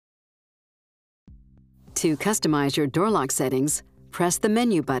To customize your door lock settings, press the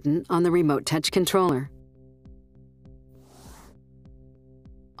menu button on the remote touch controller.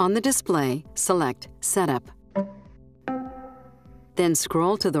 On the display, select Setup. Then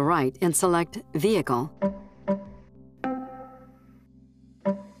scroll to the right and select Vehicle.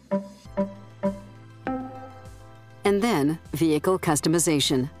 And then Vehicle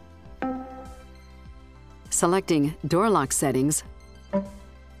Customization. Selecting Door Lock Settings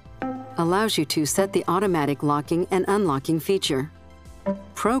allows you to set the automatic locking and unlocking feature.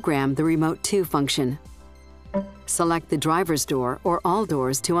 Program the Remote To function. Select the driver's door or all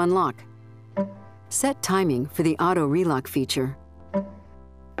doors to unlock. Set timing for the auto relock feature.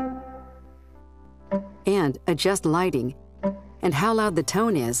 And adjust lighting and how loud the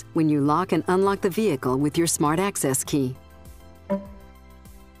tone is when you lock and unlock the vehicle with your Smart Access key.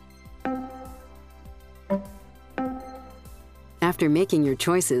 After making your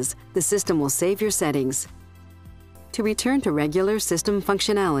choices, the system will save your settings. To return to regular system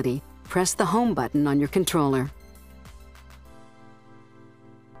functionality, press the Home button on your controller.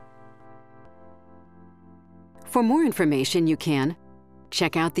 For more information, you can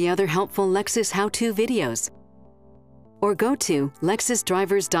check out the other helpful Lexus how-to videos, or go to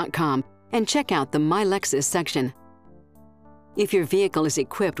lexusdrivers.com and check out the My Lexus section. If your vehicle is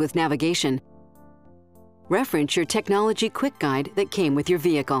equipped with navigation, reference your technology quick guide that came with your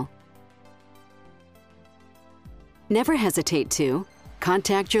vehicle. Never hesitate to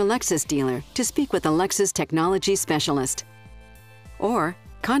contact your Lexus dealer to speak with a Lexus technology specialist, or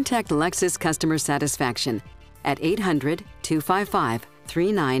contact Lexus Customer Satisfaction at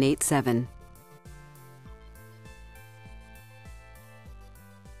 800-255-3987.